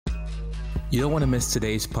You don't want to miss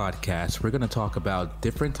today's podcast. We're going to talk about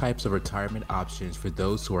different types of retirement options for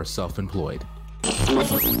those who are self-employed.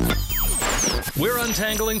 We're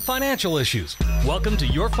untangling financial issues. Welcome to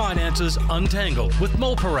Your Finances Untangled with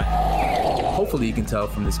Mo Parat. Hopefully you can tell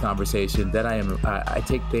from this conversation that I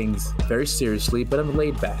take things very seriously, but I'm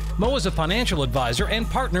laid back. Mo is a financial advisor and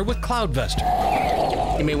partner with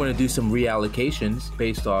CloudVestor. You may want to do some reallocations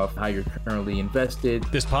based off how you're currently invested.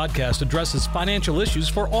 This podcast addresses financial issues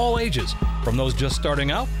for all ages, from those just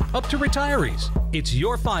starting out up to retirees. It's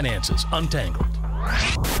Your Finances Untangled.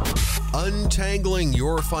 Untangling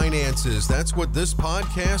your finances. That's what this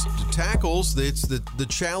podcast tackles. It's the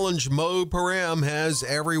challenge Mo Param has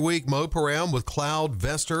every week. Mo Param with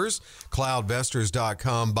CloudVestors.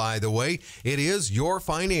 CloudVestors.com, by the way. It is Your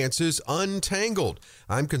Finances Untangled.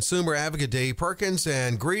 I'm consumer advocate Dave Perkins,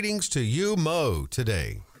 and greetings to you, Mo,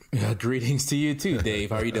 today. Yeah, greetings to you too,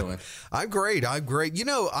 Dave. How are you doing? I'm great. You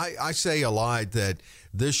know, I say a lot that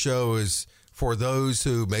this show is for those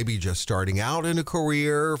who may be just starting out in a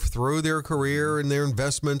career, through their career and their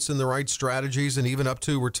investments and the right strategies, and even up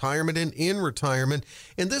to retirement and in retirement.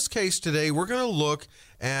 In this case today, we're going to look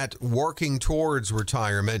at working towards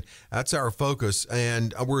retirement. That's our focus.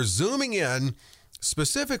 And we're zooming in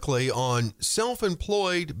specifically on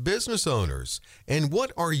self-employed business owners. And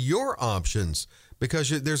what are your options? Because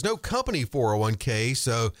there's no company 401k,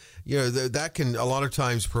 so that can a lot of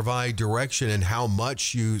times provide direction in how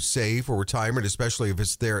much you save for retirement, especially if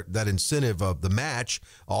it's there that incentive of the match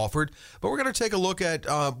offered. But we're going to take a look at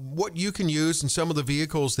what you can use and some of the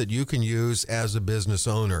vehicles that you can use as a business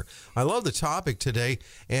owner. I love the topic today,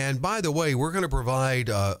 and by the way, we're going to provide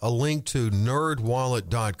a link to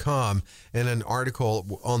nerdwallet.com and an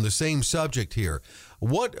article on the same subject here.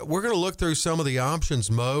 We're going to look through some of the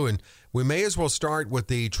options, Mo, and we may as well start with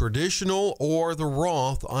the traditional or the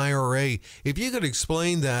Roth IRA. If you could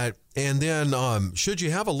explain that, and then should you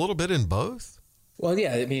have a little bit in both? Well,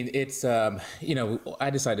 yeah, I mean, it's, I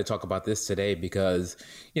decided to talk about this today because,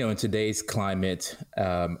 in today's climate,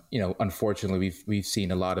 unfortunately, we've seen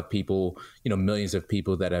a lot of people, millions of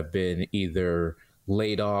people that have been either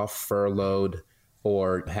laid off, furloughed,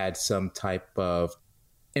 or had some type of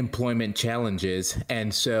employment challenges.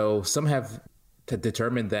 And so some have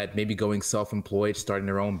determined that maybe going self-employed, starting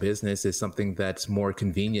their own business is something that's more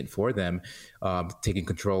convenient for them, taking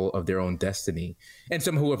control of their own destiny. And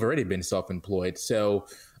some who have already been self-employed. So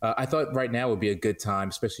I thought right now would be a good time,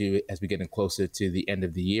 especially as we get closer to the end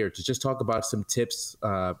of the year, to just talk about some tips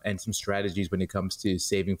and some strategies when it comes to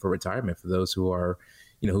saving for retirement for those who are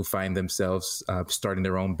who find themselves starting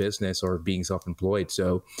their own business or being self-employed.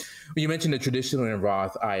 So you mentioned the traditional and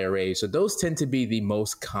Roth IRA. So those tend to be the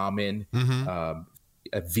most common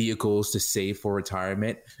vehicles to save for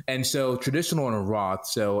retirement. And so traditional and a Roth.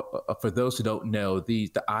 So for those who don't know,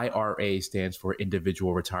 the IRA stands for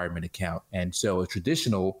Individual Retirement Account. And so a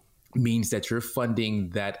traditional means that you're funding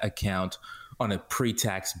that account on a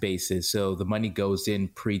pre-tax basis. So the money goes in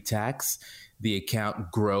pre-tax. The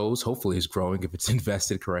account grows, hopefully it's growing if it's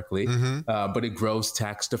invested correctly, but it grows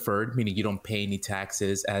tax deferred, meaning you don't pay any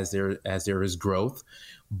taxes as there is growth.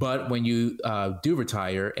 But when you do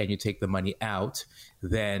retire and you take the money out,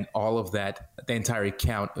 then all of that, the entire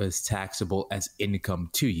account is taxable as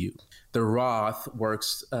income to you. The Roth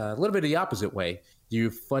works a little bit the opposite way.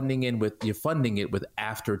 You're funding it with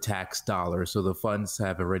after-tax dollars. So the funds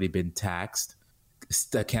have already been taxed.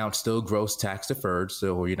 The account still grows tax deferred,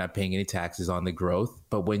 so you're not paying any taxes on the growth.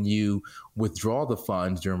 But when you withdraw the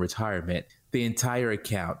funds during retirement, the entire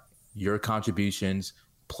account, your contributions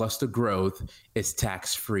plus the growth, is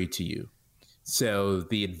tax free to you. So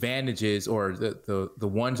the advantages or the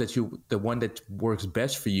one that works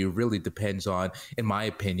best for you really depends on, in my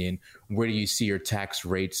opinion, where do you see your tax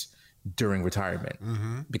rates during retirement?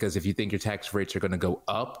 Because if you think your tax rates are going to go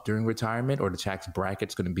up during retirement, or the tax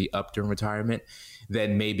bracket's going to be up during retirement,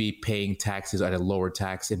 then maybe paying taxes at a lower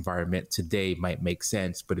tax environment today might make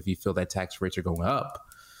sense. But if you feel that tax rates are going up,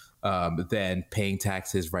 then paying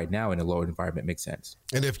taxes right now in a lower environment makes sense.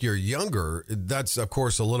 And if you're younger, that's of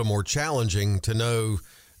course a little more challenging to know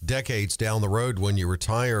decades down the road when you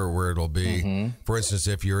retire where it'll be. For instance,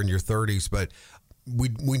 if you're in your 30s, but we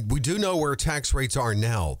do know where tax rates are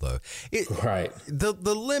now, though. Right.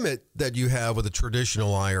 The limit that you have with a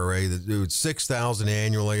traditional IRA, that $6,000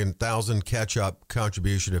 annually and $1,000 catch-up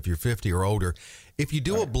contribution if you're 50 or older. If you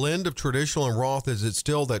do a blend of traditional and Roth, is it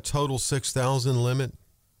still that total $6,000 limit?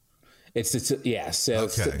 Yeah. So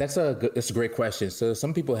that's a great question. So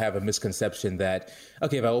some people have a misconception that,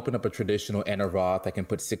 okay, if I open up a traditional and a Roth, I can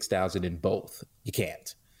put 6,000 in both. You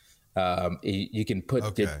can't. You can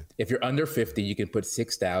put, if you're under 50, you can put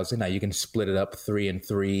 6,000. Now you can split it up 3 and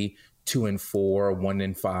 3, 2 and 4, 1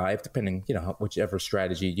 and 5, depending, whichever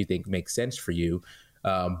strategy you think makes sense for you.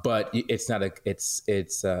 But it's not it's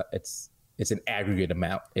an aggregate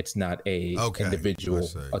amount. It's not a individual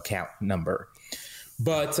account number.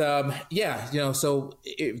 But so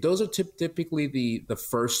those are typically the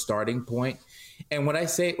first starting point. And when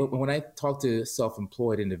I talk to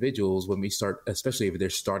self-employed individuals, when we start, especially if they're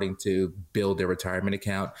starting to build their retirement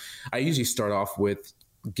account, I usually start off with,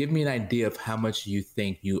 give me an idea of how much you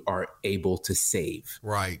think you are able to save.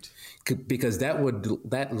 Right. Because that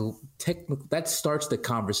starts the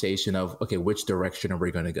conversation of, okay, which direction are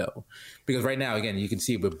we going to go? Because right now, again, you can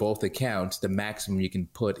see with both accounts, the maximum you can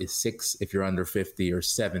put is 6 if you're under 50 or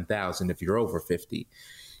 7,000 if you're over 50.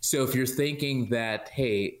 So if you're thinking that,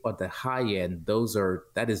 hey, at the high end,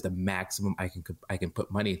 that is the maximum I can put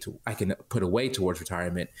money to, I can put away towards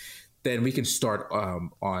retirement, then we can start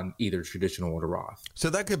on either traditional or the Roth. So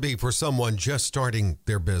that could be for someone just starting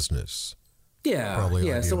their business. Yeah.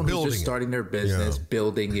 Someone who's just starting their business,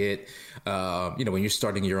 building it. When you're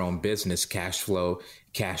starting your own business, cash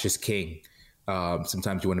is king.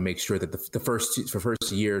 Sometimes you want to make sure that the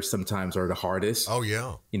first year sometimes are the hardest. Oh,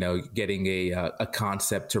 yeah. Getting a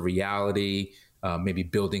concept to reality, maybe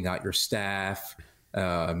building out your staff,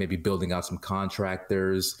 maybe building out some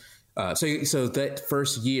contractors. So that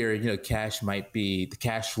first year, cash might be, the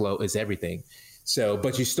cash flow is everything. So,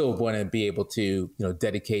 but you still want to be able to,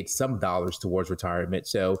 dedicate some dollars towards retirement.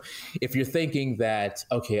 So if you're thinking that,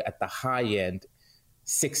 okay, at the high end,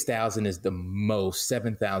 6,000 is the most,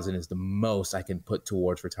 7,000 is the most I can put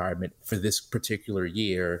towards retirement for this particular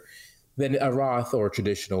year, then a Roth or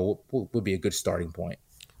traditional would be a good starting point.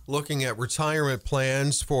 Looking at retirement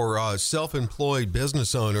plans for self-employed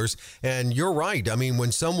business owners. And you're right. I mean,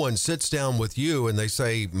 when someone sits down with you and they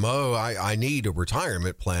say, Mo, I need a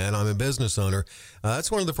retirement plan, I'm a business owner,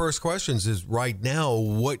 that's one of the first questions is, right now,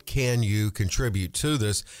 what can you contribute to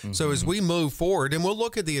this? Mm-hmm. So as we move forward, and we'll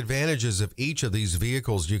look at the advantages of each of these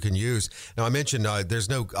vehicles you can use. Now, I mentioned there's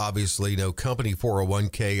obviously no company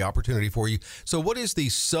 401k opportunity for you. So what is the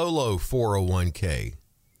solo 401k?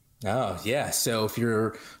 Oh, yeah. So if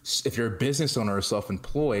you're a business owner or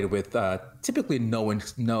self-employed with typically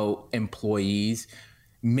no employees,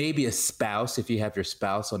 maybe a spouse, if you have your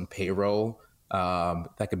spouse on payroll,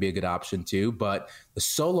 that could be a good option too. But the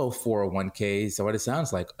solo 401k is what it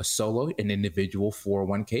sounds like, an individual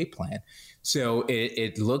 401k plan. So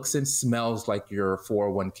it looks and smells like your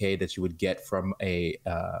 401k that you would get from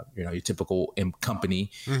your typical company,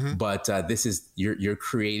 mm-hmm. But this is you're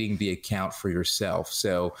creating the account for yourself.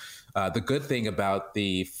 So the good thing about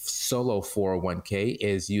the solo 401k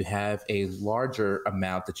is you have a larger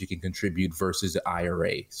amount that you can contribute versus the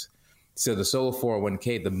IRAs. So the solo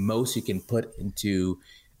 401k, the most you can put into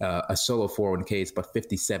a solo 401k is about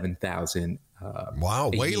 $57,000. Wow,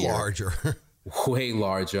 way larger. Way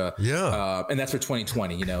larger. Yeah. And that's for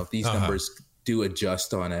 2020. These numbers do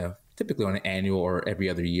adjust typically on an annual or every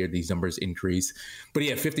other year, these numbers increase. But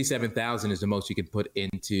yeah, 57,000 is the most you can put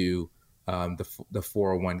into the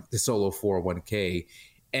solo 401k.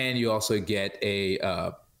 And you also get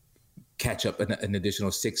a catch up, an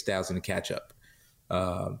additional 6,000 to catch up.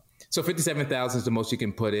 So 57,000 is the most you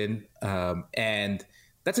can put in. And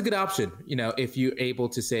that's a good option, if you're able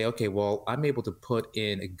to say, okay, well, I'm able to put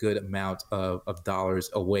in a good amount of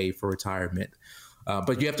dollars away for retirement.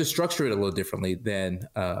 But you have to structure it a little differently than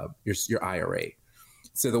your IRA.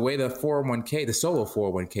 So the way the solo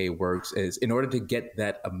 401k works is, in order to get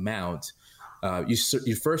that amount,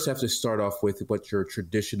 you first have to start off with what your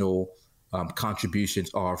traditional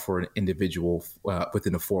contributions are for an individual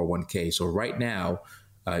within a 401k. So right now,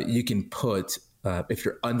 you can put, if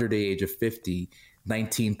you're under the age of 50,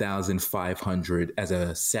 $19,500 as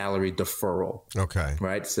a salary deferral. Okay.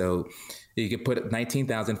 Right. So you can put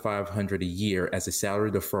 $19,500 a year as a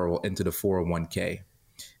salary deferral into the 401k.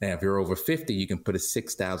 Now, if you're over 50, you can put a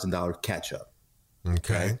 $6,000 catch up.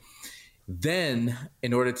 Okay. Then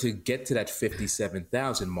in order to get to that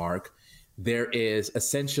 57,000 mark, there is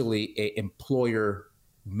essentially a employer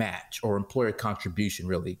match or employer contribution,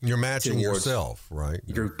 really. You're matching yourself, right?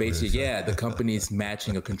 You're basically, the company's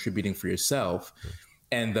matching or contributing for yourself.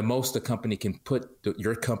 And the most your company can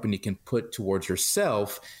put towards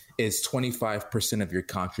yourself is 25% of your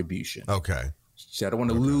contribution. Okay. So I don't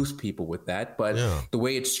want to lose people with that, but the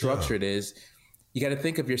way it's structured is you got to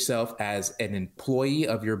think of yourself as an employee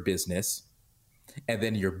of your business, and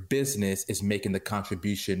then your business is making the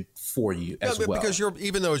contribution for you as well. Because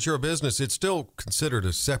even though it's your business, it's still considered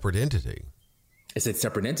a separate entity. It's a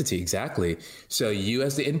separate entity, exactly. So you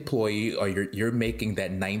as the employee, you're making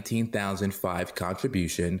that $19,500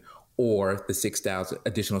 contribution, or the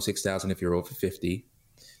additional $6,000 if you're over 50.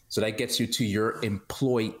 So that gets you to your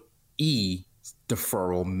employee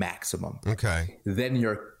deferral maximum. Okay. Then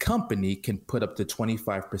your company can put up to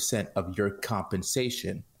 25% of your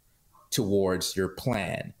compensation towards your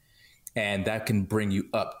plan. And that can bring you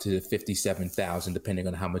up to 57,000, depending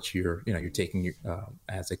on how much you're taking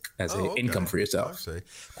as a income for yourself. I see.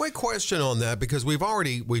 Quick question on that, because we've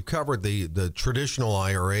covered the traditional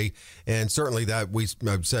IRA, and certainly that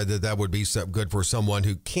I've said that would be good for someone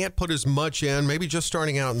who can't put as much in, maybe just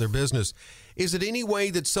starting out in their business. Is it any way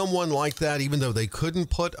that someone like that, even though they couldn't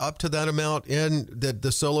put up to that amount in, that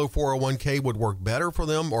the solo 401k would work better for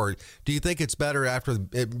them? Or do you think it's better after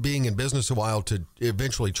being in business a while to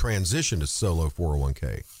eventually transition to solo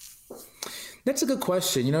 401k? That's a good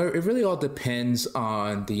question. It really all depends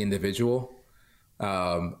on the individual.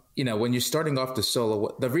 When you're starting off the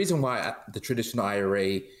solo, the reason why the traditional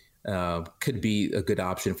IRA could be a good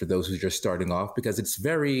option for those who are just starting off, because it's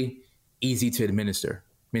very easy to administer.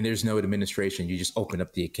 I mean, there's no administration. You just open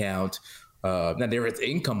up the account. Now there is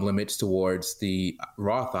income limits towards the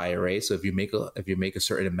Roth IRA. So if you make a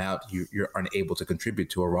certain amount, you're unable to contribute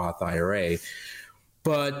to a Roth IRA.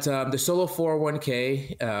 But the solo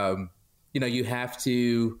 401k, you have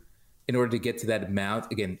to, in order to get to that amount,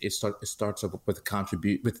 again, it starts off with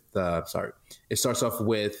It starts off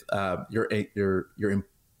with your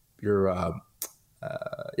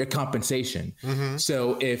compensation. Mm-hmm.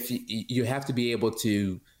 So if you have to be able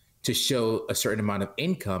to show a certain amount of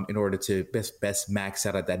income in order to best max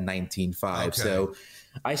out at that 19.5. Okay. So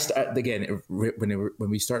I start again when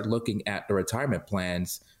we start looking at the retirement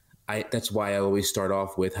plans. That's why I always start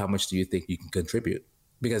off with how much do you think you can contribute?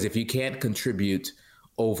 Because if you can't contribute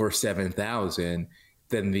over 7,000,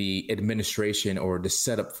 then the administration or the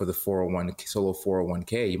setup for the solo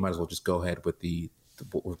 401k, you might as well just go ahead with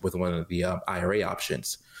one of the IRA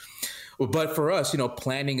options. But for us,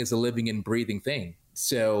 planning is a living and breathing thing.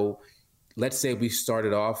 So let's say we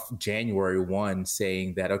started off January 1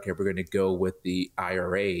 saying that, okay, we're going to go with the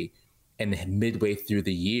IRA, and midway through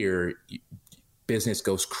the year, business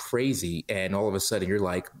goes crazy. And all of a sudden you're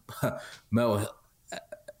like, Mo,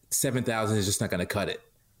 7,000 is just not going to cut it.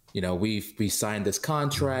 We signed this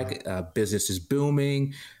contract, business is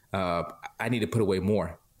booming. I need to put away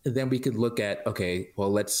more. Then we could look at, okay, well,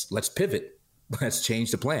 let's pivot. Let's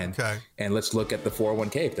change the plan. Okay. And let's look at the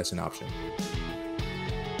 401k if that's an option.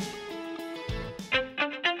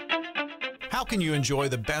 How can you enjoy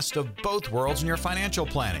the best of both worlds in your financial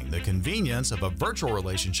planning? The convenience of a virtual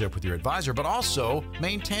relationship with your advisor, but also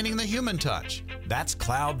maintaining the human touch. That's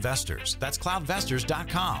CloudVestors. That's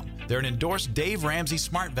CloudVestors.com. They're an endorsed Dave Ramsey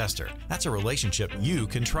SmartVestor. That's a relationship you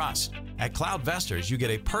can trust. At CloudVestors, you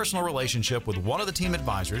get a personal relationship with one of the team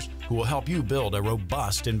advisors who will help you build a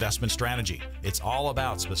robust investment strategy. It's all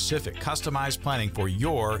about specific, customized planning for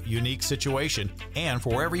your unique situation and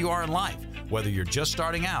for wherever you are in life, whether you're just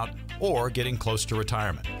starting out or getting close to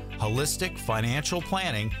retirement. Holistic financial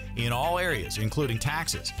planning in all areas, including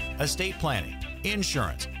taxes, estate planning,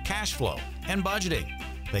 insurance, cash flow, and budgeting.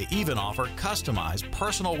 They even offer customized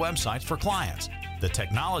personal websites for clients. The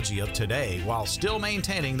technology of today while still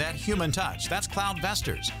maintaining that human touch. That's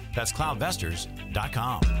CloudVestors. That's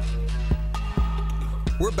CloudVestors.com.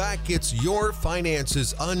 We're back. It's Your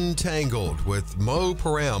Finances Untangled with Mo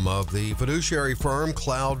Param of the fiduciary firm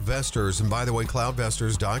CloudVestors. And by the way,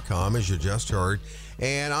 CloudVestors.com, as you just heard.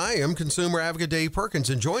 And I am consumer advocate Dave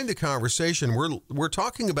Perkins. Enjoying the conversation. We're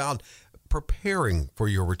talking about preparing for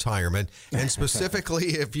your retirement. And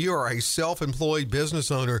specifically, if you are a self-employed business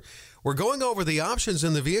owner, we're going over the options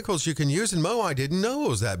and the vehicles you can use. And Mo, I didn't know it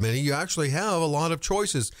was that many. You actually have a lot of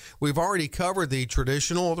choices. We've already covered the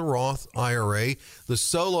traditional, the Roth IRA, the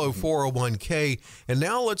solo 401k, and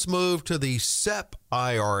now let's move to the SEP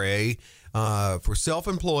IRA for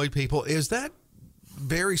self-employed people. Is that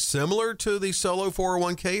very similar to the solo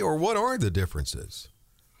 401k, or what are the differences?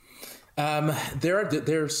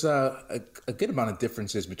 There's a good amount of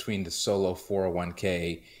differences between the solo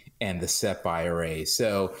 401k and the SEP IRA.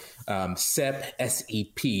 So SEP,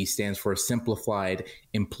 S-E-P, stands for Simplified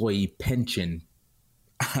Employee Pension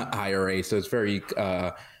IRA. So it's very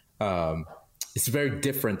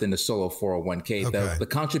different than the solo 401k. Okay. The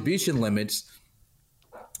contribution limits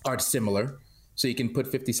are similar. So you can put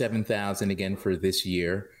 $57,000 again for this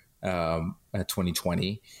year,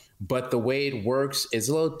 2020. But the way it works is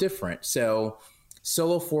a little different. So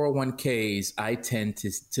solo 401ks, I tend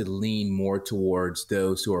to lean more towards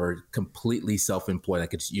those who are completely self-employed.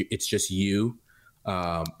 Like it's just you,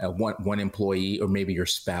 one employee, or maybe your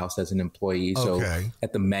spouse as an employee. So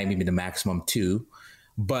at maybe the maximum two.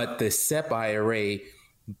 But the SEP IRA,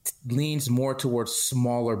 leans more towards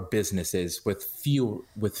smaller businesses with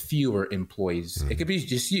fewer employees. It could be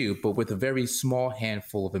just you, but with a very small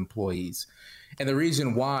handful of employees. And the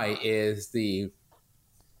reason why is the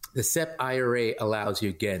SEP IRA allows you,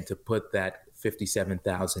 again, to put that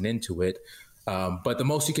 $57,000 into it. But the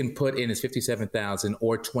most you can put in is $57,000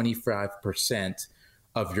 or 25%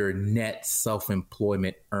 of your net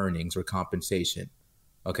self-employment earnings or compensation.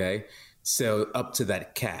 Okay. So up to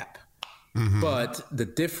that cap. But the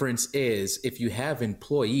difference is if you have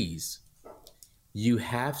employees, you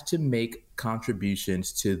have to make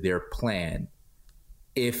contributions to their plan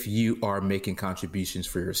if you are making contributions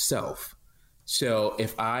for yourself. So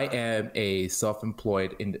if I am a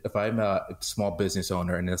self-employed, if I'm a small business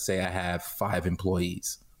owner, and let's say I have 5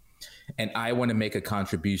 employees, and I want to make a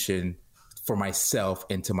contribution for myself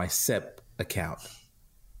into my SEP account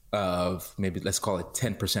of maybe, let's call it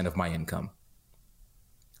 10% of my income,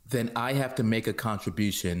 then I have to make a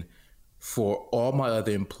contribution for all my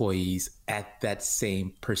other employees at that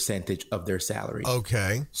same percentage of their salary.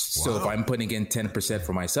 Okay. So if I'm putting in 10%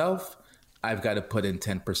 for myself, I've got to put in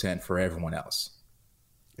 10% for everyone else.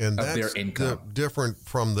 And of that's their income. Different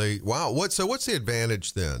from the, So what's the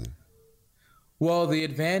advantage then? Well, the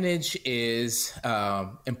advantage is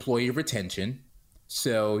employee retention.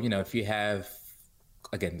 So, if you have,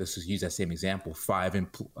 again, let's just use that same example,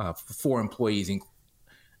 4 employees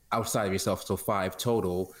outside of yourself, so 5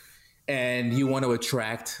 total, and you want to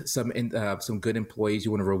attract some good employees,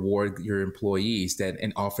 you want to reward your employees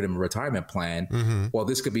and offer them a retirement plan. Well,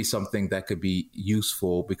 this could be something that could be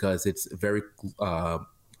useful because it's very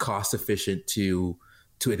cost efficient to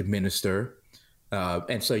administer.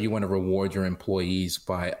 And so you want to reward your employees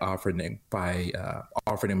by offering them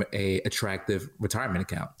a attractive retirement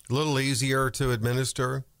account. A little easier to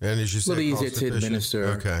administer, and as you said, a little easier to administer.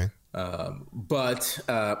 Okay. But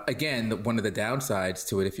again, one of the downsides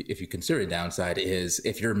to it, if you consider a downside, is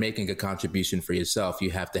if you're making a contribution for yourself,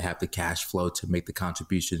 you have to have the cash flow to make the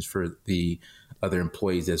contributions for the other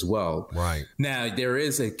employees as well. Right. Now, there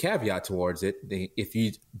is a caveat towards it. If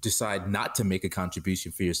you decide not to make a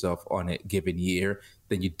contribution for yourself on a given year,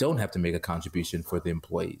 then you don't have to make a contribution for the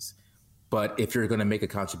employees. But if you're going to make a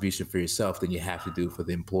contribution for yourself, then you have to do it for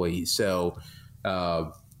the employees. So,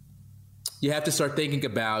 you have to start thinking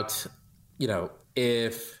about,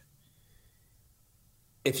 if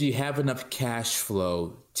you have enough cash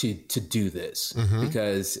flow to do this,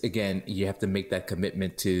 because again, you have to make that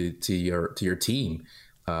commitment to your team.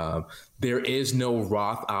 There is no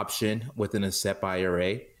Roth option within a SEP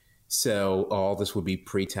IRA. So all this would be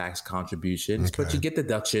pre-tax contributions, but you get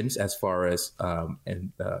deductions as far as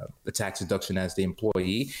the tax deduction as the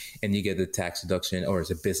employee, and you get the tax deduction or as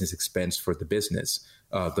a business expense for the business,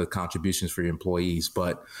 the contributions for your employees.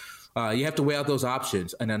 But you have to weigh out those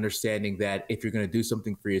options and understanding that if you're going to do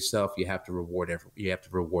something for yourself, you have to reward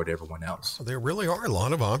everyone else. There really are a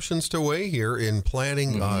lot of options to weigh here in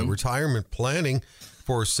planning, retirement planning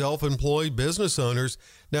for self-employed business owners.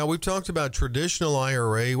 Now, we've talked about traditional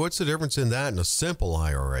IRA. What's the difference in that and a simple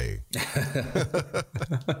IRA?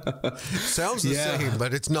 Sounds the same,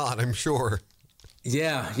 but it's not, I'm sure.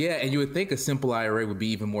 Yeah. And you would think a simple IRA would be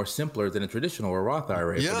even more simpler than a traditional or Roth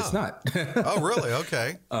IRA, but it's not. Oh, really?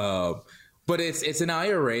 Okay. But it's an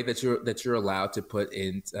IRA that you're allowed to put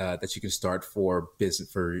in that you can start for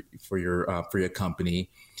business for your company.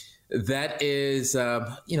 That is,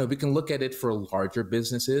 we can look at it for larger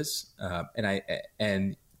businesses,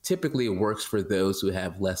 and typically it works for those who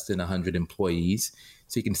have less than 100 employees.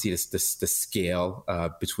 So you can see the scale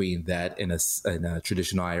between that and a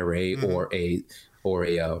traditional IRA or a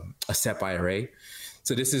SEP IRA.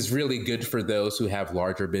 So this is really good for those who have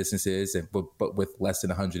larger businesses but with less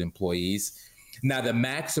than 100 employees. Now, the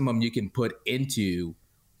maximum you can put into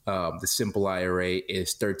the simple IRA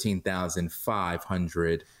is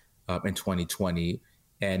 $13,500 in 2020,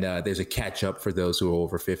 and there's a catch up for those who are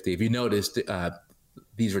over 50. If you noticed,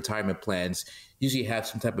 these retirement plans usually have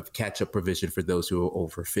some type of catch up provision for those who are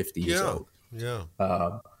over 50 years old. Yeah.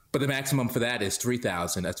 But the maximum for that is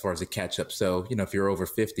 $3,000 as far as a catch up. So, if you're over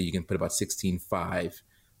 50, you can put about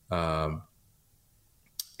 $16,500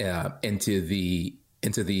 into the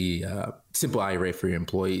simple IRA for your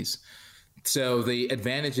employees. So the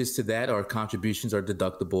advantages to that are contributions are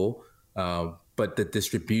deductible, but the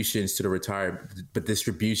distributions to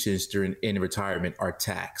in retirement are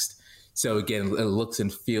taxed. So again, it looks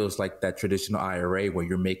and feels like that traditional IRA where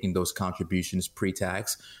you're making those contributions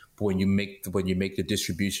pre-tax, but when you make the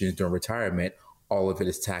distributions during retirement, all of it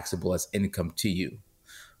is taxable as income to you.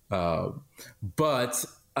 But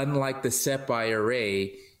unlike the SEP IRA,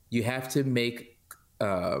 you have to make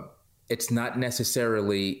it's not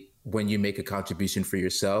necessarily when you make a contribution for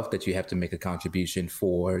yourself that you have to make a contribution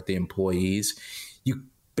for the employees. You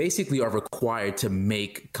basically are required to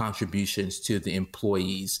make contributions to the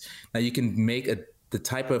employees. Now you can make the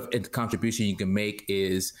type of contribution you can make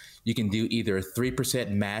is you can do either a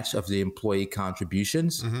 3% match of the employee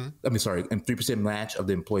contributions. And 3% match of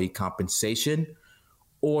the employee compensation,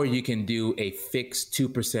 or you can do a fixed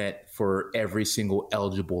 2% for every single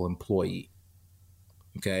eligible employee.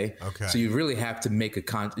 Okay. So you really have to make a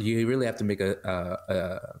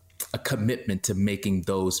commitment to making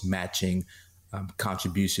those matching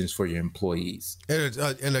contributions for your employees.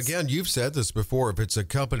 And again, you've said this before. If it's a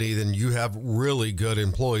company, then you have really good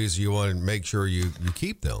employees. You want to make sure you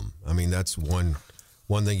keep them. I mean, that's one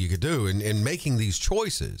thing you could do in making these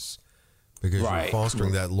choices, because you're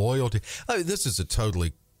fostering that loyalty. I mean, this is a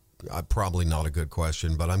totally probably not a good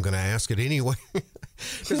question, but I'm going to ask it anyway.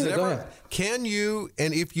 Can you,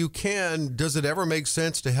 and if you can, does it ever make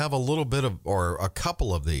sense to have a little bit of, or a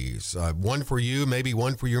couple of these, one for you, maybe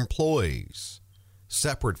one for your employees,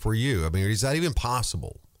 separate for you? I mean, is that even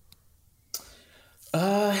possible?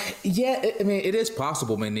 Yeah, I mean, it is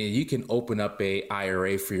possible. I mean, you can open up a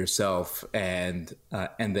IRA for yourself and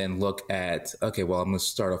then look at, okay, well, I'm going to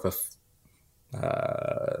start off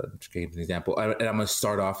to give an example, and I'm going to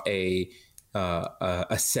start off a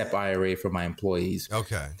SEP IRA for my employees.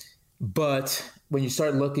 Okay. But when you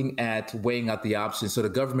start looking at weighing out the options, so the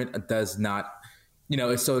government does not,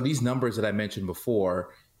 so these numbers that I mentioned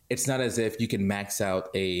before, it's not as if you can max out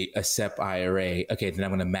a SEP IRA. Okay, then I'm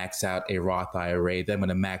going to max out a Roth IRA. Then I'm going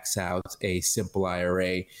to max out a simple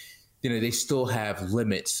IRA. They still have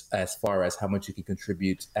limits as far as how much you can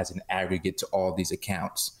contribute as an aggregate to all these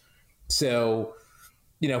accounts. So,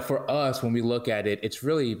 for us, when we look at it, it's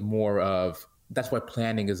really more of, that's why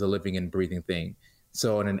planning is a living and breathing thing.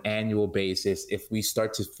 So on an annual basis, if we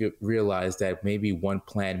start to realize that maybe one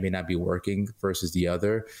plan may not be working versus the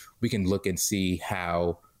other, we can look and see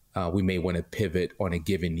how we may want to pivot on a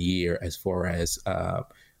given year as far as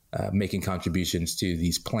making contributions to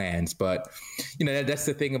these plans. But, that's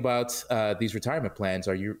the thing about these retirement plans.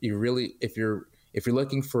 Are you really, if you're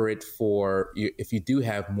looking for it if you do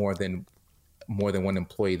have more than one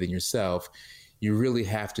employee than yourself, you really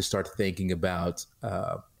have to start thinking about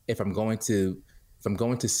if I'm going to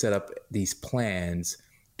set up these plans,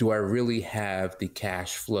 do I really have the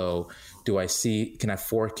cash flow? Can I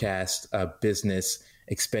forecast business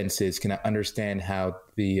expenses? Can I understand how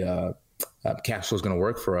the cash flow is going to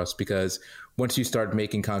work for us? Because once you start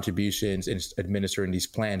making contributions and administering these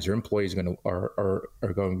plans, your employees are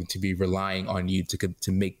going to be relying on you to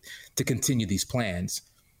continue these plans.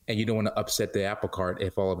 And you don't want to upset the apple cart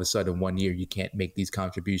if all of a sudden 1 year you can't make these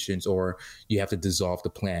contributions, or you have to dissolve the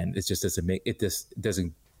plan. It just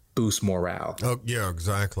doesn't boost morale. Oh yeah,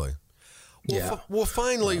 exactly. Well,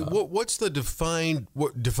 finally, what's the defined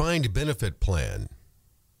benefit plan?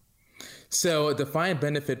 So a defined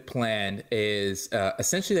benefit plan is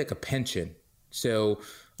essentially like a pension. So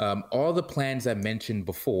all the plans I mentioned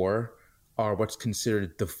before are what's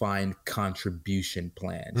considered defined contribution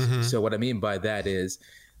plans. Mm-hmm. So what I mean by that is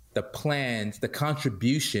the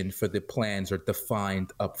contribution for the plans are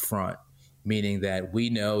defined up front, meaning that we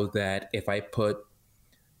know that if I put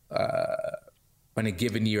on a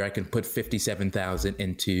given year, I can put $57,000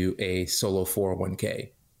 into a solo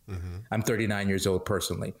 401k. Mm-hmm. I'm 39 years old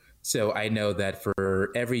personally. So I know that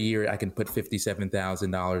for every year I can put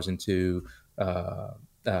 $57,000 into a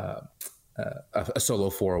solo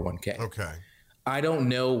 401k. Okay. I don't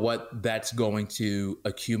know what that's going to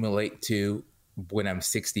accumulate to when I'm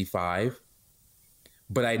 65,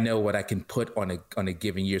 but I know what I can put on a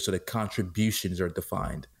given year. So the contributions are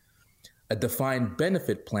defined. A defined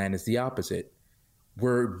benefit plan is the opposite.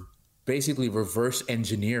 We're basically reverse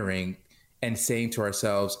engineering and saying to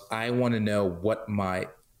ourselves, I want to know what my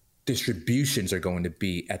distributions are going to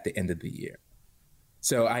be at the end of the year.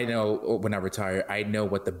 So I know when I retire, I know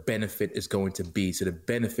what the benefit is going to be. So the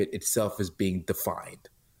benefit itself is being defined,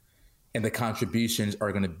 and the contributions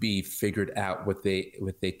are going to be figured out with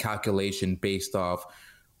a calculation based off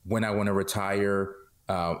when I want to retire,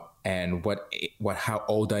 and how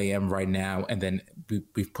old I am right now, and then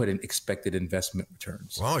we've put in expected investment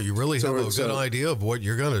returns. Wow, you really have a good idea of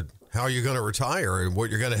how you're going to retire and what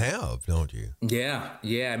you're going to have, don't you? Yeah.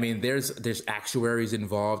 I mean, there's actuaries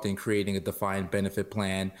involved in creating a defined benefit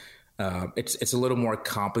plan. It's a little more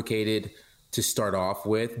complicated to start off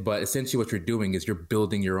with, but essentially what you're doing is you're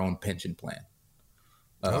building your own pension plan.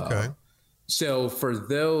 Okay. So for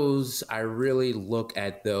those, I really look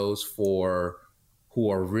at those who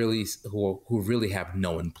really have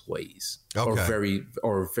no employees, or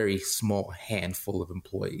a very small handful of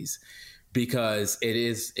employees, because it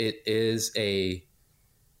is a,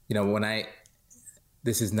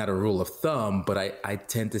 this is not a rule of thumb, but I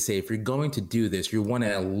tend to say if you're going to do this, you want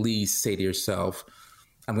to at least say to yourself,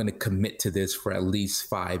 I'm going to commit to this for at least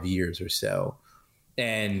 5 years or so.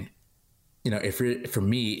 And, if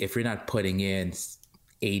you're not putting in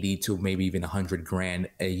 80 to maybe even 100 grand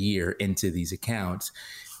a year into these accounts,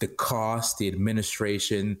 the cost, the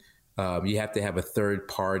administration, you have to have a third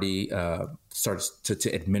party starts to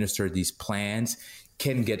administer these plans,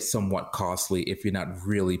 can get somewhat costly if you're not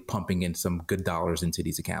really pumping in some good dollars into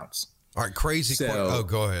these accounts. All right, crazy.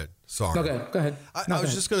 Go ahead. Sorry. Okay, go ahead. I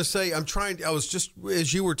was just going to say,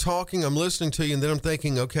 as you were talking, I'm listening to you, and then I'm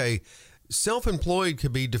thinking, okay, self-employed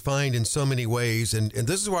could be defined in so many ways, and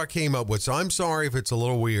this is what I came up with. So I'm sorry if it's a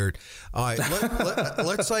little weird. All right,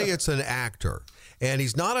 let's say it's an actor, and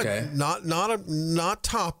he's not not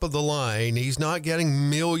top of the line. He's not getting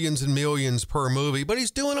millions and millions per movie, but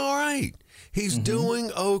he's doing all right. He's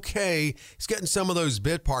doing okay. He's getting some of those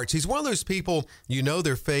bit parts. He's one of those people, you know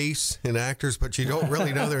their face in actors, but you don't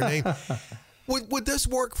really know their name. Would this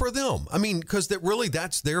work for them? I mean, because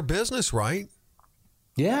that's their business, right?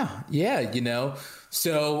 Yeah. So,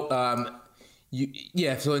 so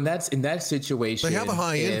in that situation, they have a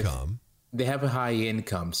high income. They have a high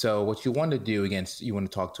income. So what you want to do, you want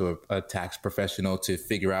to talk to a tax professional to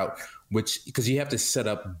figure out because you have to set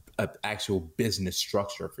up an actual business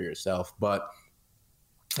structure for yourself, but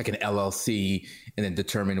like an LLC, and then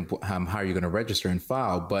determine how you're going to register and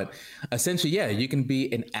file. But essentially, you can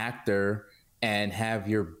be an actor and have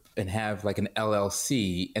like an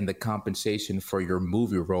LLC, and the compensation for your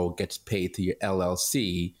movie role gets paid to your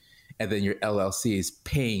LLC, and then your LLC is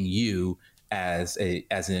paying you as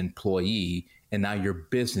an employee, and now your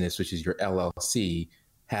business, which is your LLC,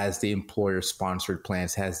 has the employer sponsored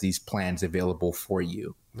plans, has these plans available for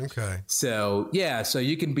you. Okay. So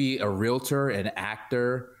you can be a realtor, an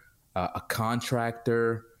actor, a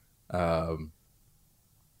contractor,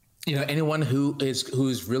 anyone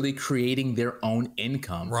who's really creating their own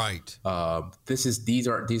income. Right. These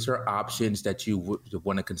are options that you would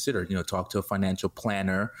want to consider. Talk to a financial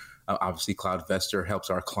planner. Obviously, CloudVestor helps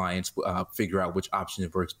our clients figure out which option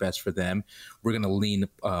works best for them. We're going to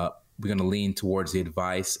lean towards the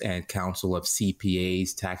advice and counsel of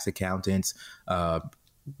CPAs, tax accountants,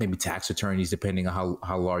 maybe tax attorneys, depending on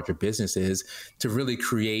how large your business is, to really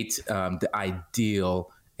create the ideal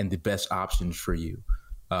and the best options for you.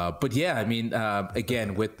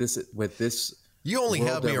 Again, with this, you only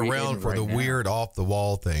have me around for the weird off the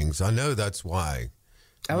wall things. I know that's why.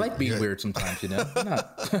 I like being weird sometimes, Why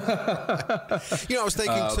not? I was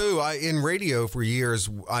thinking too, in radio for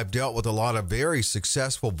years, I've dealt with a lot of very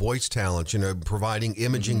successful voice talent, providing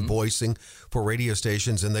imaging voicing for radio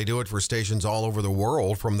stations, and they do it for stations all over the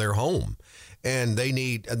world from their home. And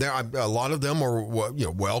a lot of them are,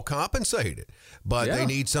 well compensated, but they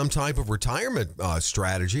need some type of retirement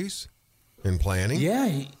strategies and planning.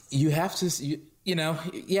 Yeah, you have to,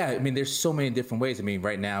 there's so many different ways.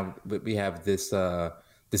 Right now we have this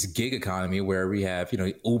gig economy where we have,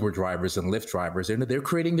 Uber drivers and Lyft drivers, and they're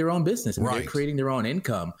creating their own business. Right. They're creating their own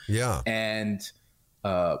income. Yeah. And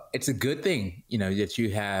it's a good thing, that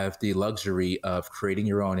you have the luxury of creating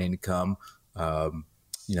your own income,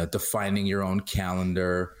 defining your own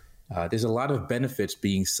calendar. There's a lot of benefits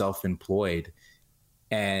being self-employed,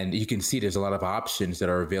 and you can see there's a lot of options that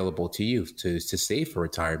are available to you to save for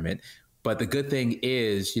retirement. But the good thing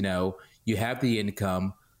is, you have the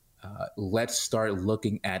income. Let's start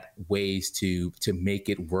looking at ways to make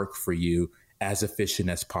it work for you as efficient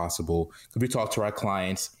as possible. Because we talk to our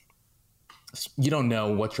clients, you don't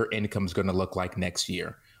know what your income is going to look like next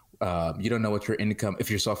year. You don't know what your income,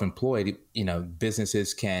 if you're self-employed,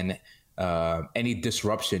 businesses can, any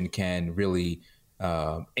disruption can really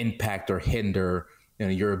impact or hinder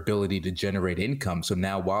your ability to generate income. So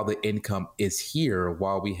now while the income is here,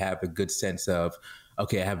 while we have a good sense of,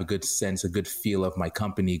 okay, I have a good feel of my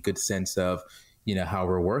company, good sense of, how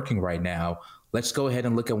we're working right now, let's go ahead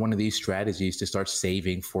and look at one of these strategies to start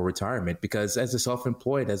saving for retirement. Because as a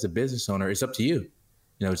self-employed, as a business owner, it's up to you.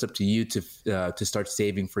 It's up to you to start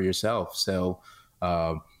saving for yourself. So,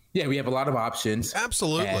 we have a lot of options.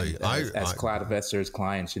 Absolutely. And as CloudVestor's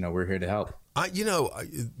clients, we're here to help.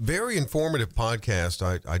 Very informative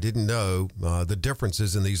podcast. I didn't know the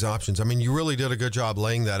differences in these options. You really did a good job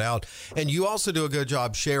laying that out. And you also do a good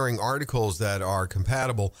job sharing articles that are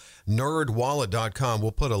compatible. NerdWallet.com.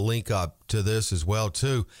 We'll put a link up to this as well,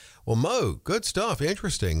 too. Well, Mo, good stuff.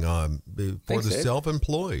 Interesting. For the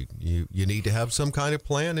self-employed, you need to have some kind of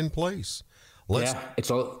plan in place.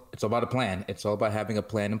 It's all about a plan. It's all about having a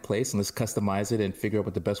plan in place, and let's customize it and figure out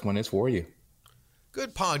what the best one is for you.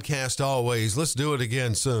 Good podcast always. Let's do it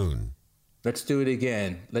again soon. Let's do it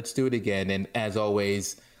again. And as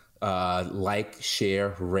always, like,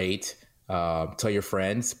 share, rate, tell your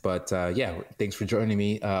friends. But thanks for joining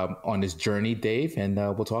me on this journey, Dave, and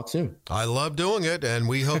we'll talk soon. I love doing it, and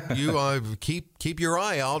we hope you keep your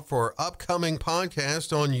eye out for upcoming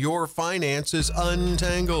podcasts on Your Finances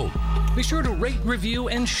Untangled. Be sure to rate, review,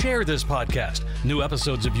 and share this podcast. New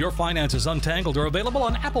episodes of Your Finances Untangled are available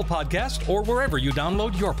on Apple Podcasts or wherever you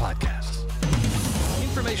download your podcasts.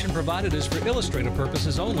 Information provided is for illustrative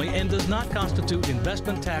purposes only and does not constitute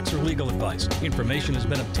investment, tax, or legal advice. Information has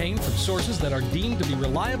been obtained from sources that are deemed to be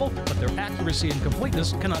reliable, but their accuracy and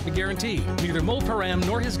completeness cannot be guaranteed. Neither Mo Param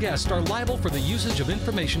nor his guests are liable for the usage of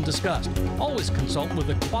information discussed. Always consult with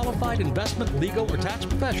a qualified investment, legal, or tax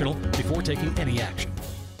professional before taking any action.